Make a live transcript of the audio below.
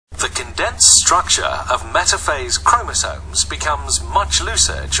dense structure of metaphase chromosomes becomes much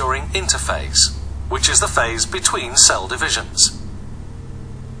looser during interphase, which is the phase between cell divisions.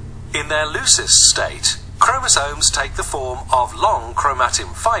 In their loosest state, chromosomes take the form of long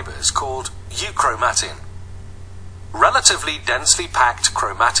chromatin fibers called euchromatin. Relatively densely packed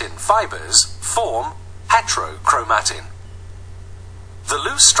chromatin fibers form heterochromatin. The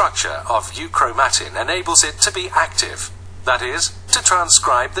loose structure of euchromatin enables it to be active, that is, to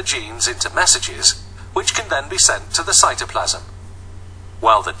transcribe the genes into messages, which can then be sent to the cytoplasm,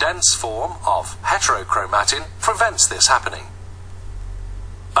 while the dense form of heterochromatin prevents this happening.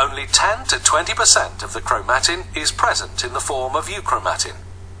 Only 10 to 20% of the chromatin is present in the form of euchromatin.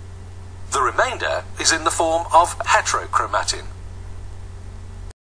 The remainder is in the form of heterochromatin.